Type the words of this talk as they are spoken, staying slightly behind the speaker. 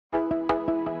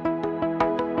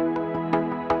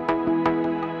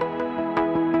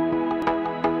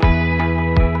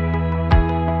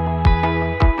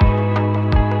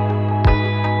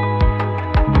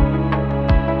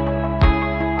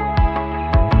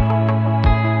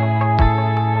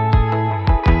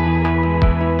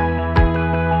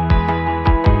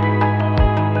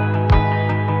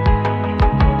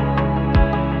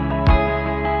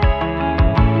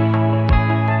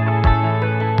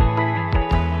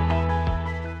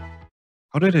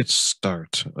How did it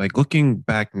start? Like looking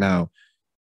back now,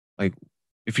 like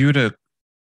if you were to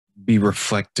be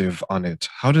reflective on it,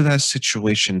 how did that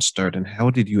situation start and how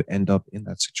did you end up in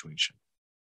that situation?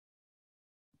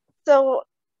 So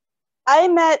I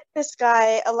met this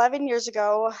guy 11 years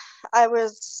ago. I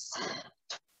was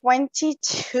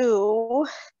 22.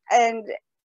 And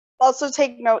also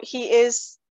take note, he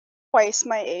is twice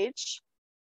my age.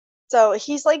 So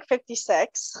he's like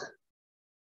 56.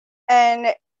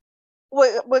 And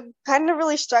what kind of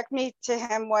really struck me to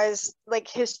him was like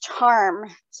his charm.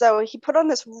 So he put on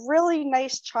this really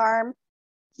nice charm.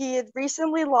 He had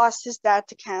recently lost his dad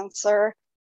to cancer.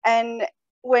 And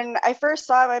when I first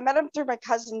saw him, I met him through my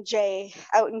cousin Jay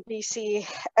out in BC.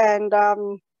 And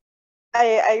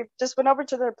I just went over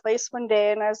to their place one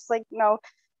day and I was like, no,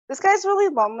 this guy's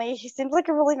really lonely. He seems like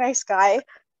a really nice guy.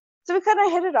 So we kind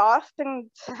of hit it off. And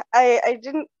I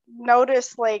didn't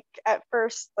notice like at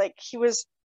first, like he was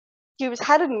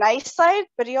had a nice side,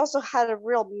 but he also had a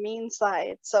real mean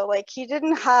side. So like he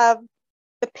didn't have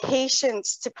the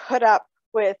patience to put up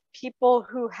with people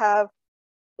who have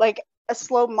like a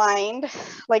slow mind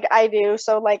like I do.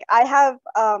 So like I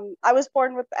was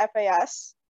born with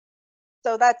FAS.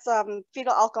 So that's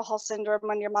fetal alcohol syndrome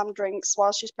when your mom drinks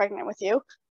while she's pregnant with you.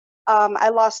 I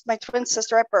lost my twin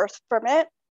sister at birth from it.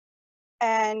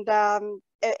 And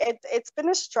it's been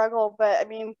a struggle, but I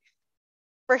mean,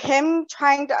 for him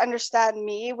trying to understand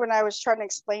me when I was trying to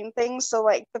explain things. So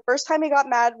like the first time he got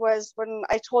mad was when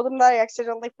I told him that I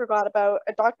accidentally forgot about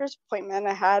a doctor's appointment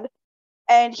I had.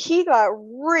 And he got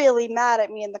really mad at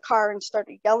me in the car and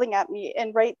started yelling at me.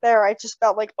 And right there, I just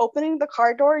felt like opening the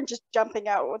car door and just jumping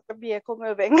out with the vehicle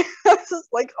moving. I was just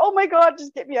like, oh my God,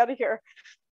 just get me out of here.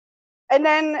 And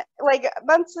then like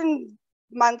months and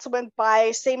months went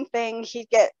by, same thing. He'd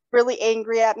get really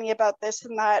angry at me about this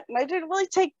and that. And I didn't really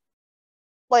take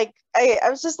like I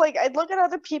was just like I'd look at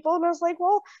other people and I was like,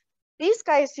 well, these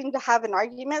guys seem to have an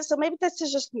argument, so maybe this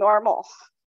is just normal.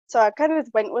 So I kind of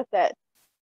went with it.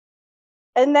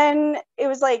 And then it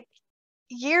was like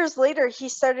years later he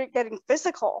started getting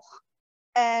physical.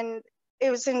 And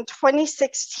it was in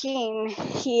 2016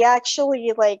 he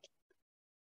actually like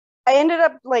I ended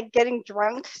up like getting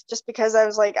drunk just because I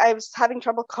was having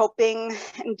trouble coping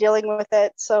and dealing with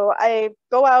it. So I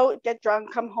go out, get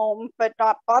drunk, come home, but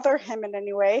not bother him in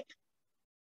any way.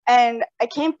 And I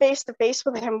came face to face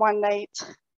with him one night,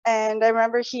 and I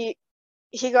remember he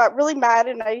got really mad,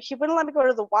 and he wouldn't let me go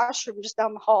to the washroom just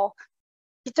down the hall.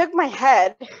 He took my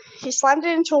head, he slammed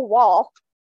it into a wall,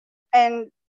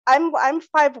 and I'm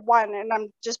 5'1", and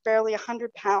I'm just barely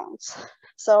 100 pounds,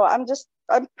 so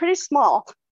I'm pretty small.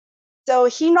 So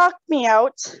he knocked me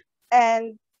out,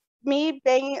 and me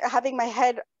having my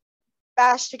head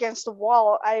bashed against the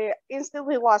wall, I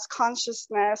instantly lost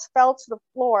consciousness, fell to the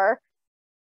floor,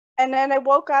 and then I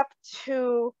woke up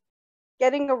to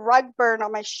getting a rug burn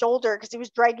on my shoulder because he was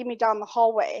dragging me down the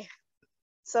hallway.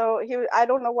 So I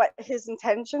don't know what his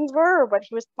intentions were or what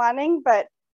he was planning, but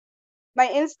my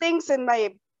instincts and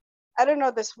I don't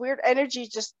know, this weird energy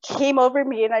just came over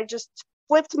me and I just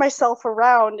flipped myself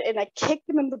around and I kicked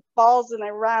him in the balls and I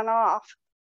ran off.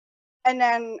 And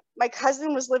then my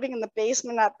cousin was living in the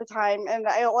basement at the time. And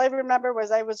all I remember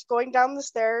was I was going down the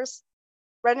stairs,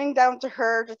 running down to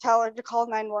her to tell her to call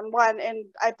 911, and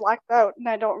I blacked out and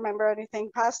I don't remember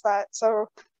anything past that. So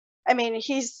I mean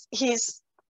he's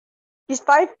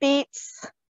 5 feet,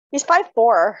 he's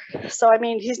 5'4". So I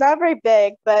mean he's not very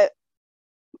big, but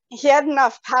he had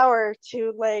enough power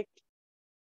to like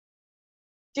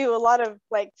do a lot of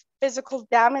like physical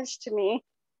damage to me.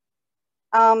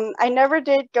 I never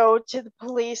did go to the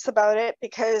police about it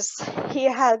because he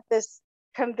had this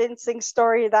convincing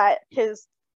story that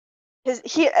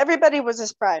everybody was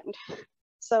his friend.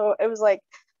 So it was like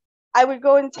I would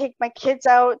go and take my kids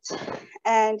out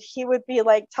and he would be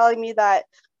like telling me that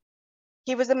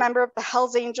he was a member of the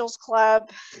Hells Angels Club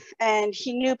and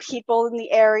he knew people in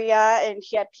the area and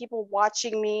he had people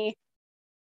watching me.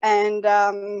 And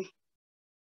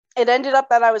it ended up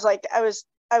that I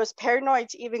was paranoid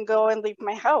to even go and leave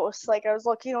my house. Like I was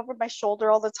looking over my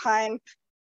shoulder all the time.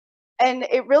 And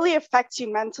it really affects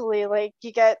you mentally. Like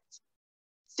you get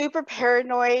super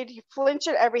paranoid, you flinch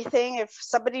at everything. If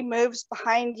somebody moves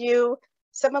behind you,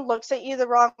 someone looks at you the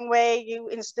wrong way, you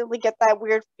instantly get that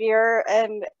weird fear.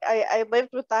 And I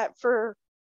lived with that for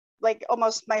like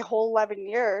almost my whole 11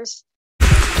 years.